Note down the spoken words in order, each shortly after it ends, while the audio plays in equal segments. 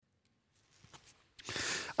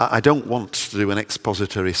I don't want to do an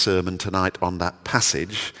expository sermon tonight on that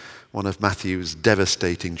passage, one of Matthew's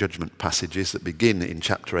devastating judgment passages that begin in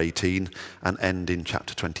chapter 18 and end in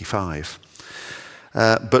chapter 25.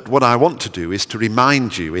 But what I want to do is to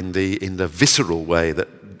remind you in the visceral way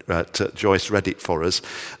that Joyce read it for us,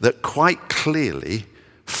 that quite clearly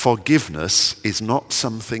forgiveness is not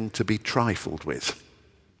something to be trifled with.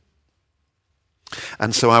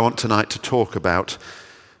 And so I want tonight to talk about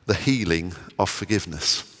the healing of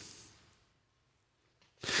forgiveness.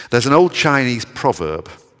 There's an old Chinese proverb: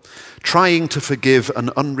 trying to forgive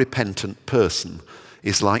an unrepentant person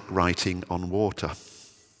is like writing on water.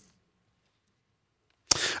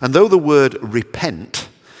 And though the word repent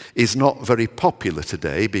is not very popular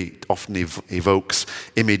today, it often evokes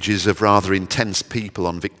images of rather intense people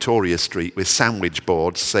on Victoria Street with sandwich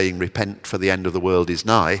boards saying repent for the end of the world is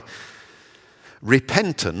nigh,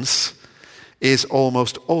 repentance is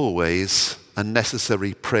almost always a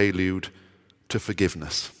necessary prelude to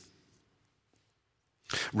forgiveness.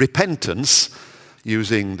 Repentance,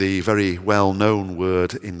 using the very well-known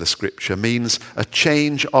word in the scripture, means a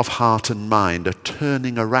change of heart and mind, a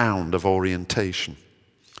turning around of orientation,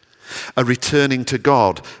 a returning to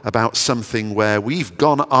God about something where we've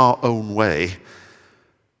gone our own way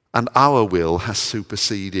and our will has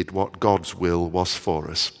superseded what God's will was for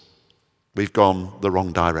us. We've gone the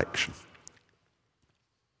wrong direction.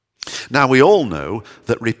 Now, we all know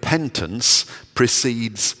that repentance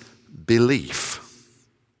precedes belief.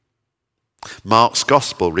 Mark's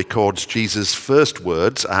Gospel records Jesus' first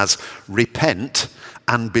words as repent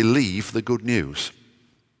and believe the good news.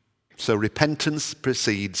 So repentance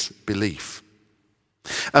precedes belief.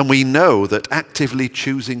 And we know that actively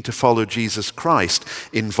choosing to follow Jesus Christ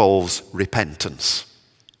involves repentance.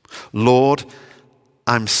 Lord,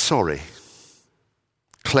 I'm sorry.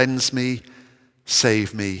 Cleanse me,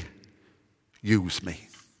 save me, use me.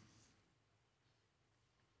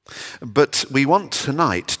 But we want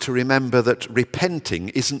tonight to remember that repenting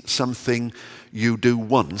isn't something you do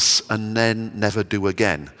once and then never do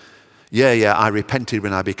again. Yeah, I repented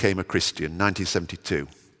when I became a Christian, 1972.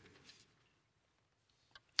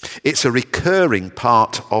 It's a recurring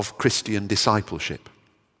part of Christian discipleship.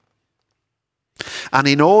 And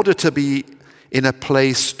in order to be in a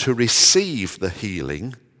place to receive the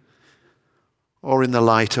healing, or in the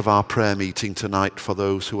light of our prayer meeting tonight for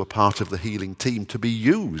those who are part of the healing team, to be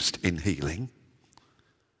used in healing,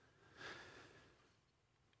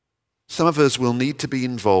 some of us will need to be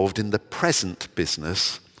involved in the present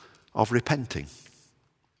business of repenting,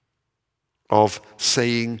 of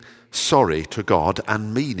saying sorry to God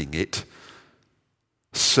and meaning it,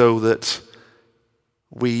 so that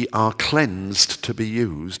we are cleansed to be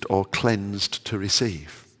used or cleansed to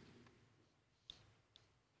receive.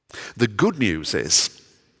 The good news is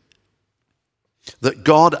that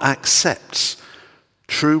God accepts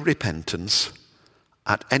true repentance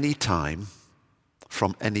at any time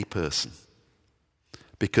from any person,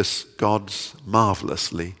 because God's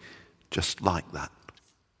marvelously just like that.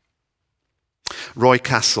 Roy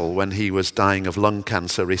Castle, when he was dying of lung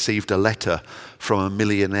cancer, received a letter from a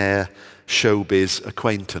millionaire showbiz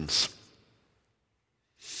acquaintance.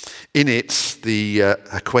 In it, the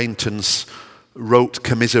acquaintance wrote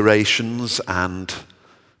commiserations and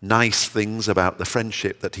nice things about the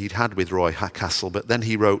friendship that he'd had with Roy Castle, but then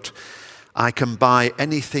he wrote, "I can buy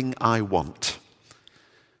anything I want,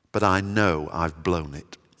 but I know I've blown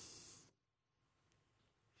it."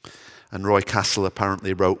 And Roy Castle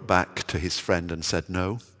apparently wrote back to his friend and said,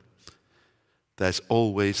 "No, there's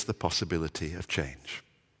always the possibility of change."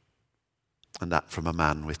 And that from a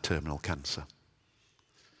man with terminal cancer.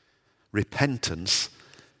 Repentance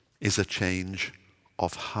is a change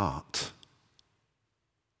of heart.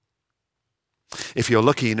 If you're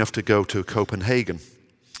lucky enough to go to Copenhagen,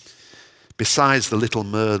 besides the Little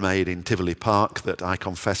Mermaid in Tivoli Park that I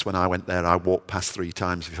confess when I went there I walked past 3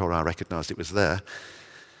 times before I recognised it was there,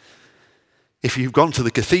 if you've gone to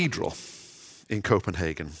the cathedral in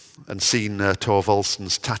Copenhagen and seen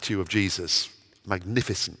Thorvaldsen's statue of Jesus,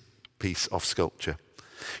 magnificent piece of sculpture,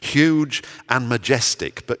 huge and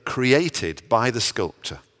majestic, but created by the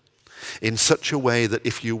sculptor in such a way that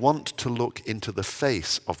if you want to look into the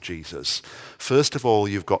face of Jesus, first of all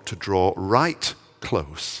you've got to draw right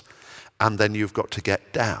close, and then you've got to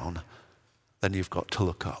get down, then you've got to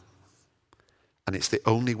look up. And it's the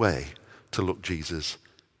only way to look Jesus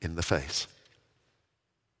in the face.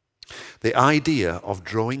 The idea of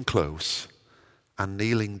drawing close and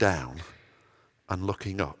kneeling down and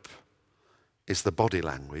looking up is the body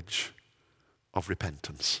language of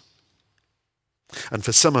repentance. And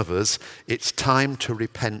for some of us, it's time to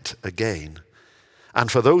repent again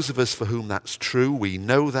And for those of us for whom that's true, we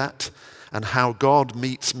know that, and how God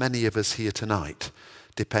meets many of us here tonight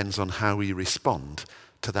depends on how we respond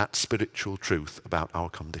to that spiritual truth about our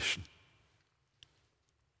condition.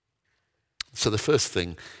 So the first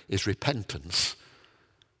thing is repentance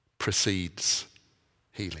precedes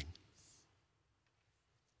healing.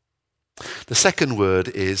 The second word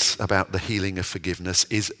is about the healing of forgiveness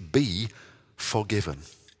is be forgiven.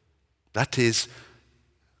 That is,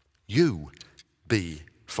 you be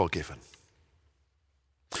forgiven.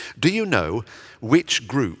 Do you know which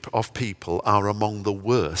group of people are among the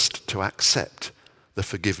worst to accept the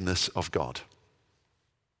forgiveness of God?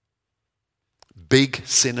 Big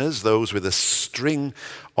sinners, those with a string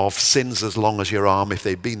of sins as long as your arm. If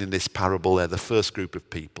they've been in this parable, they're the first group of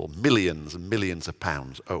people, millions and millions of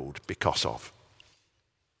pounds owed because of.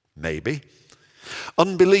 Maybe.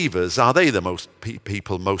 Unbelievers, are they the most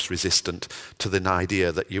people most resistant to the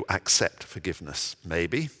idea that you accept forgiveness?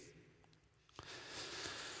 Maybe.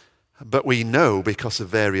 But we know because of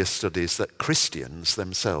various studies that Christians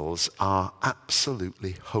themselves are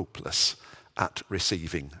absolutely hopeless at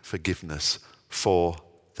receiving forgiveness for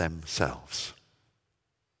themselves.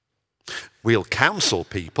 We'll counsel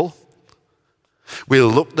people. We'll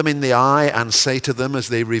look them in the eye and say to them as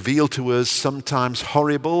they reveal to us sometimes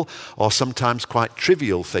horrible or sometimes quite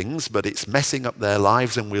trivial things, but it's messing up their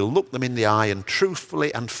lives, and we'll look them in the eye and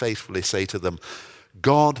truthfully and faithfully say to them,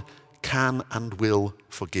 God can and will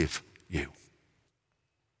forgive you.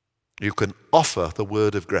 You can offer the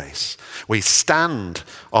word of grace. We stand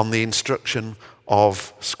on the instruction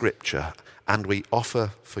of Scripture and we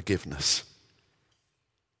offer forgiveness.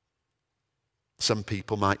 Some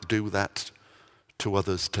people might do that to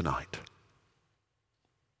others tonight.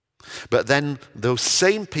 But then those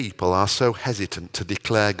same people are so hesitant to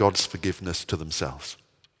declare God's forgiveness to themselves.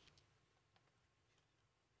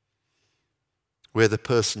 We're the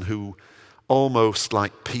person who, almost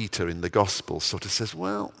like Peter in the gospel, sort of says,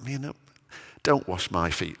 well, don't wash my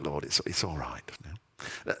feet, Lord, it's all right.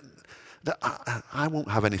 I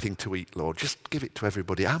won't have anything to eat, Lord, just give it to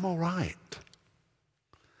everybody, I'm all right.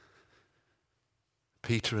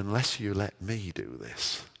 Peter, unless you let me do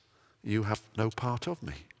this, you have no part of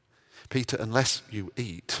me. Peter, unless you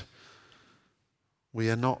eat, we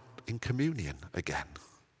are not in communion again.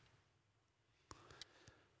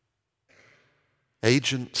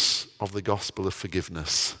 Agents of the gospel of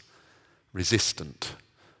forgiveness, resistant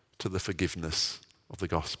to the forgiveness of the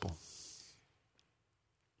gospel.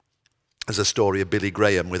 There's a story of Billy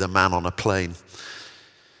Graham with a man on a plane.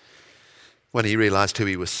 When he realized who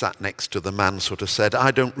he was sat next to, the man sort of said,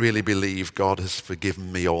 I don't really believe God has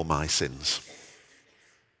forgiven me all my sins.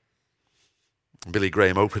 Billy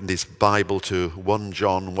Graham opened his Bible to 1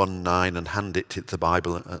 John 1:9 and handed it the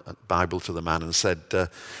Bible to the man and said,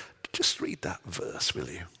 just read that verse, will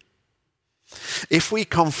you? If we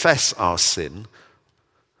confess our sin,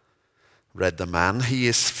 read the man, he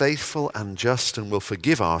is faithful and just and will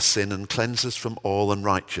forgive our sin and cleanse us from all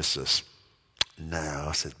unrighteousness.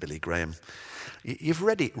 No, says Billy Graham, you've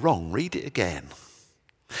read it wrong. Read it again.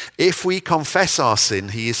 If we confess our sin,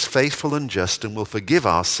 he is faithful and just and will forgive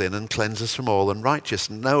our sin and cleanse us from all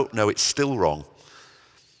unrighteousness. No, it's still wrong.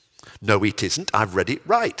 No, it isn't. I've read it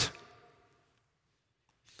right.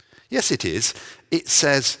 Yes, it is. It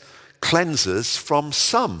says, cleanse us from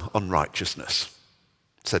some unrighteousness,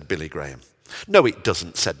 said Billy Graham. No, it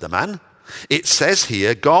doesn't, said the man. It says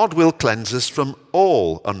here, God will cleanse us from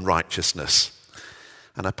all unrighteousness.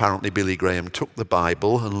 And apparently Billy Graham took the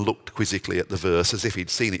Bible and looked quizzically at the verse as if he'd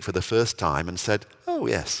seen it for the first time and said, oh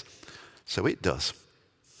yes, so it does.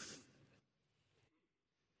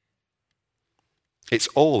 It's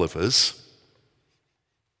all of us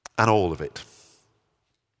and all of it.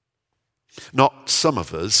 Not some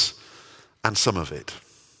of us and some of it.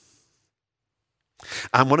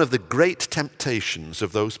 And one of the great temptations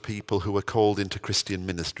of those people who are called into Christian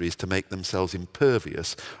ministry is to make themselves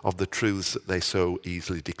impervious of the truths that they so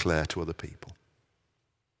easily declare to other people.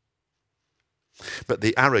 But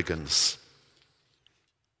the arrogance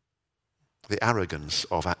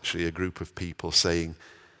of actually a group of people saying,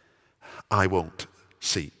 I won't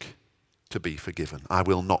seek to be forgiven. I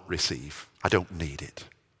will not receive. I don't need it.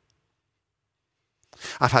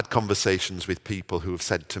 I've had conversations with people who have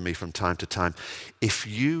said to me from time to time, if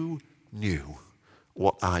you knew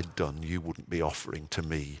what I'd done, you wouldn't be offering to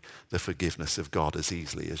me the forgiveness of God as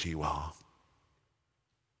easily as you are.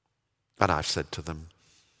 And I've said to them,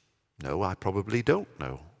 no, I probably don't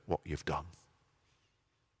know what you've done.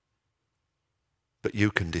 But you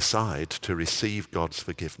can decide to receive God's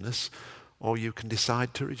forgiveness, or you can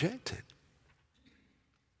decide to reject it.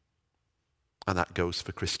 And that goes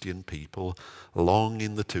for Christian people long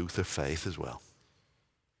in the tooth of faith as well.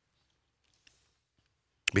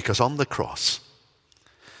 Because on the cross,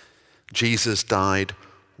 Jesus died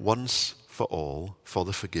once for all for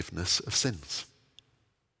the forgiveness of sins.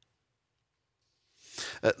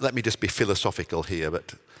 Let me just be philosophical here,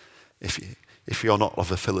 but if you're not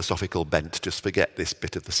of a philosophical bent, just forget this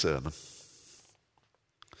bit of the sermon.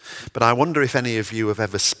 But I wonder if any of you have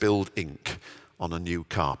ever spilled ink on a new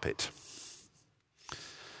carpet.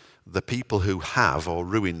 The people who have or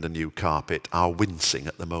ruined a new carpet are wincing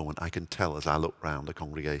at the moment, I can tell as I look round the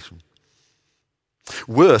congregation.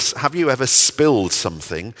 Worse, have you ever spilled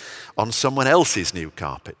something on someone else's new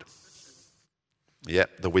carpet?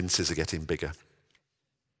 Yep, the winces are getting bigger.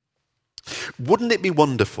 Wouldn't it be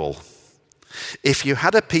wonderful if you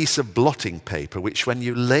had a piece of blotting paper which, when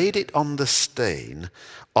you laid it on the stain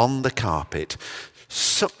on the carpet,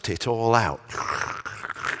 sucked it all out?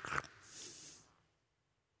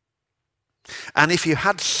 And if you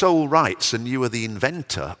had sole rights and you were the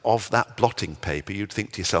inventor of that blotting paper, you'd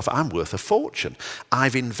think to yourself, I'm worth a fortune.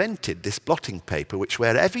 I've invented this blotting paper which,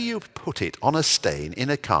 wherever you put it on a stain in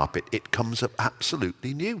a carpet, it comes up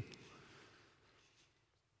absolutely new.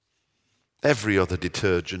 Every other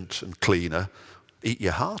detergent and cleaner eat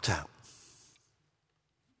your heart out.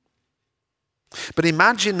 But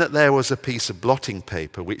imagine that there was a piece of blotting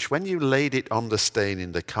paper which, when you laid it on the stain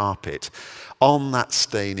in the carpet, on that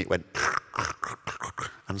stain it went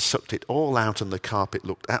and sucked it all out and the carpet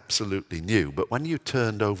looked absolutely new. But when you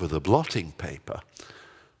turned over the blotting paper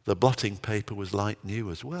was like new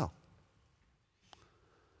as well.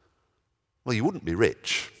 Well, you wouldn't be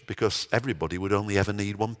rich because everybody would only ever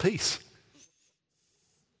need one piece.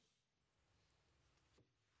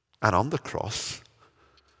 And on the cross,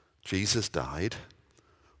 Jesus died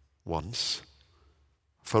once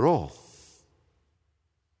for all.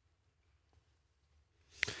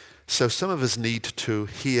 So some of us need to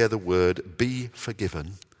hear the word "be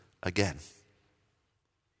forgiven" again,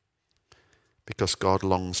 because God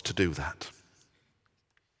longs to do that.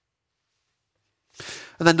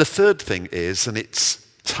 And then the third thing is, and it's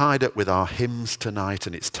tied up with our hymns tonight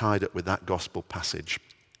and it's tied up with that gospel passage.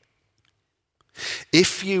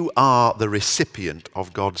 If you are the recipient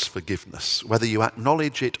of God's forgiveness, whether you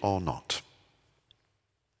acknowledge it or not,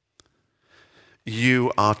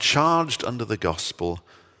 you are charged under the gospel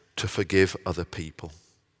to forgive other people.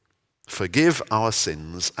 Forgive our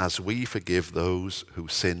sins as we forgive those who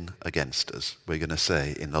sin against us. We're going to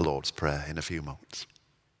say in the Lord's Prayer in a few moments.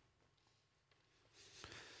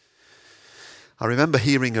 I remember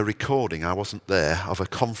hearing a recording, I wasn't there, of a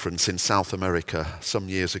conference in South America some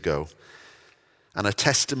years ago, and a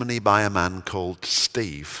testimony by a man called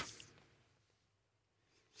Steve.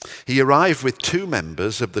 He arrived with 2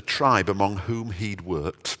 members of the tribe among whom he'd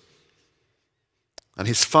worked. And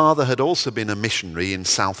his father had also been a missionary in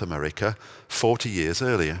South America 40 years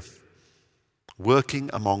earlier, working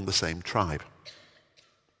among the same tribe.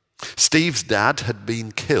 Steve's dad had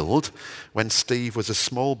been killed when Steve was a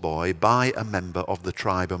small boy by a member of the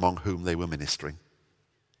tribe among whom they were ministering.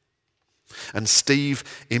 And Steve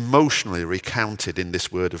emotionally recounted in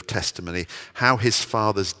this word of testimony how his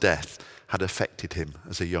father's death had affected him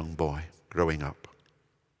as a young boy growing up.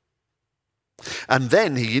 And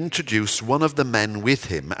then he introduced one of the men with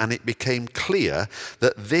him, and it became clear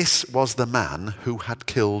that this was the man who had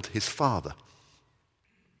killed his father.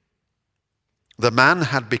 The man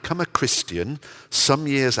had become a Christian some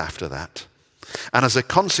years after that, and as a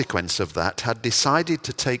consequence of that had decided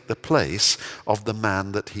to take the place of the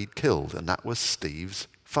man that he'd killed, and that was Steve's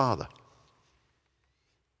father.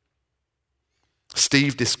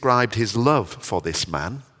 Steve described his love for this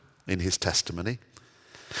man in his testimony,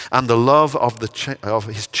 and the love of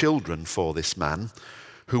his children for this man,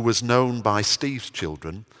 who was known by Steve's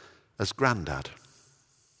children as Grandad.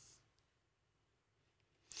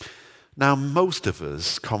 Now, most of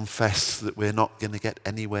us confess that we're not going to get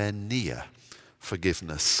anywhere near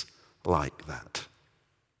forgiveness like that.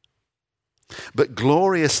 But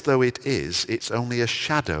glorious though it is, it's only a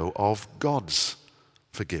shadow of God's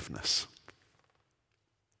forgiveness.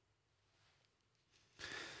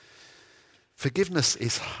 Forgiveness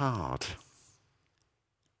is hard.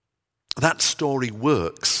 That story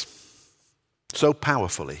works so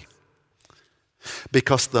powerfully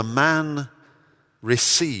because the man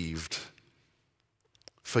received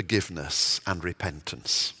forgiveness and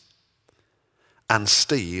repentance, and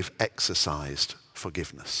Steve exercised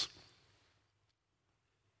forgiveness.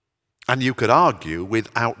 And you could argue,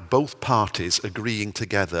 without both parties agreeing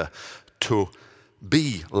together to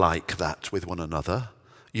be like that with one another,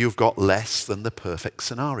 you've got less than the perfect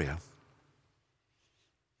scenario.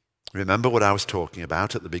 Remember what I was talking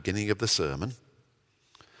about at the beginning of the sermon?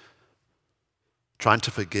 Trying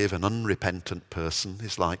to forgive an unrepentant person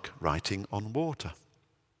is like writing on water.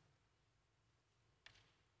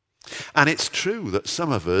 And it's true that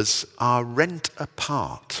some of us are rent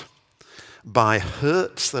apart by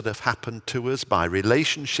hurts that have happened to us, by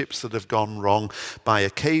relationships that have gone wrong, by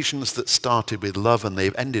occasions that started with love and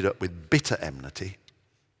they've ended up with bitter enmity.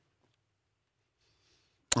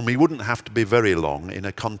 And we wouldn't have to be very long in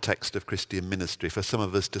a context of Christian ministry for some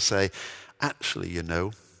of us to say, actually,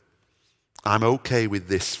 I'm okay with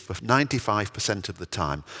this for 95% of the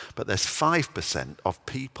time, but there's 5% of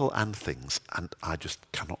people and things, and I just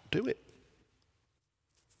cannot do it.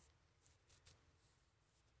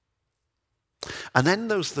 And then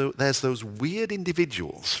there's those weird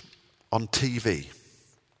individuals on TV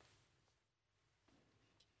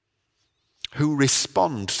who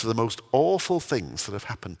respond to the most awful things that have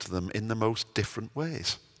happened to them in the most different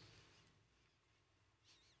ways.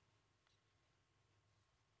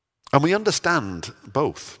 And we understand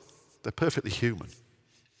both. They're perfectly human.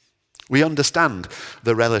 We understand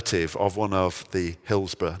the relative of one of the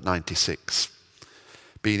Hillsborough 96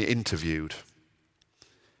 being interviewed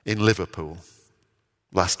in Liverpool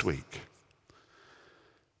last week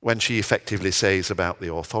when she effectively says about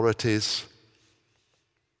the authorities,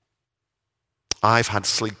 I've had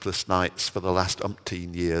sleepless nights for the last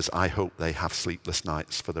umpteen years. I hope they have sleepless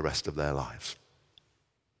nights for the rest of their lives.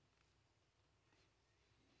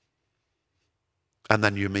 And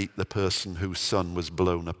then you meet the person whose son was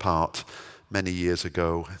blown apart many years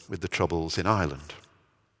ago with the Troubles in Ireland,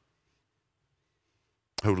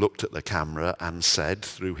 who looked at the camera and said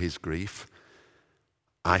through his grief,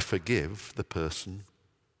 I forgive the person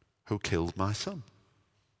who killed my son.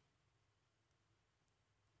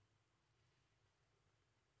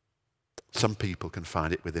 Some people can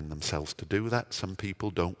find it within themselves to do that. Some people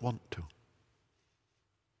don't want to.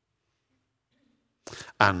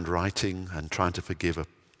 And writing and trying to forgive an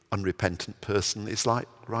unrepentant person is like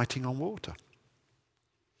writing on water.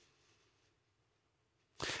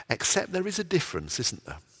 Except there is a difference, isn't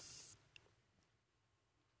there?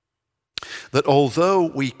 That although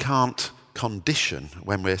we can't condition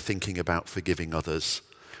when we're thinking about forgiving others,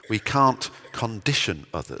 we can't condition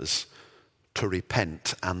others to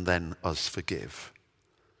repent and then us forgive.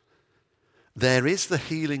 There is the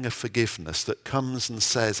healing of forgiveness that comes and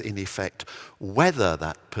says, in effect, whether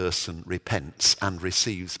that person repents and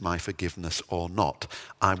receives my forgiveness or not,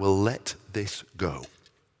 I will let this go.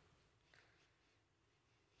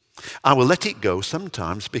 I will let it go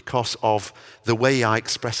sometimes because of the way I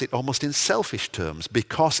express it almost in selfish terms,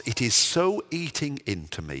 because it is so eating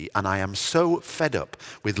into me and I am so fed up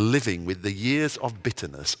with living with the years of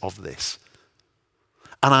bitterness of this.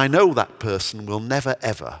 And I know that person will never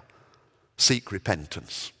ever seek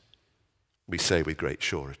repentance, we say with great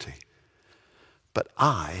surety. But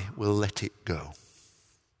I will let it go.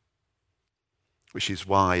 Which is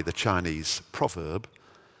why the Chinese proverb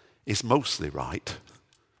is mostly right,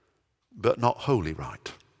 but not wholly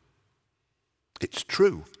right. It's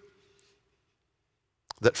true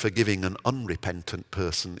that forgiving an unrepentant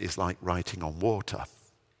person is like writing on water.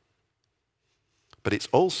 But it's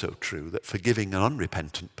also true that forgiving an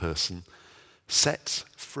unrepentant person sets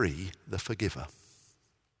free the forgiver.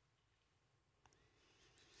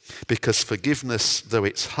 Because forgiveness, though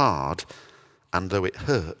it's hard and though it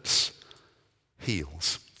hurts,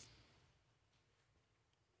 heals.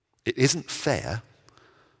 It isn't fair,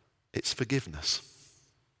 it's forgiveness.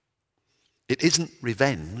 It isn't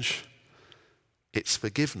revenge, it's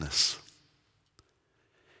forgiveness.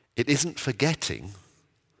 It isn't forgetting,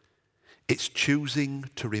 it's choosing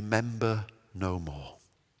to remember no more.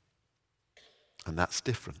 And that's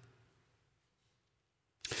different.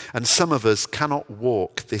 And some of us cannot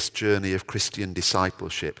walk this journey of Christian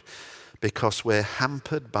discipleship because we're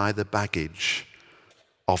hampered by the baggage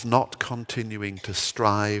of not continuing to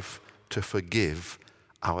strive to forgive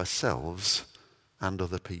ourselves and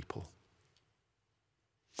other people.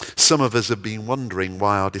 Some of us have been wondering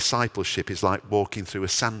why our discipleship is like walking through a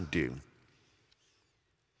sand dune.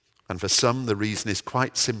 And for some, the reason is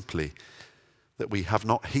quite simply that we have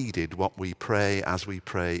not heeded what we pray as we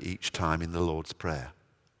pray each time in the Lord's Prayer.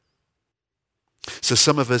 So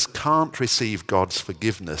some of us can't receive God's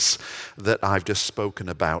forgiveness that I've just spoken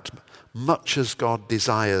about, much as God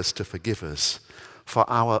desires to forgive us, for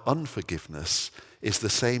our unforgiveness is the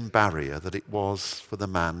same barrier that it was for the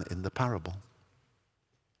man in the parable.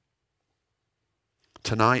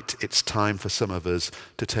 Tonight, it's time for some of us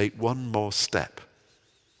to take one more step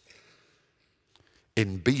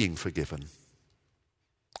in being forgiven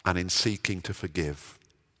and in seeking to forgive.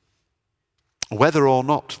 whether or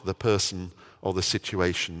not the person or the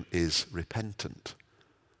situation is repentant,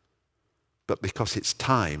 but because it's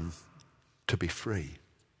time to be free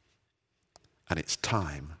and it's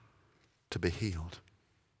time to be healed.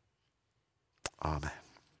 Amen.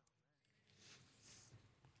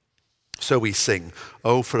 So we sing,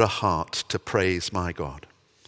 "Oh, for a heart to praise my God."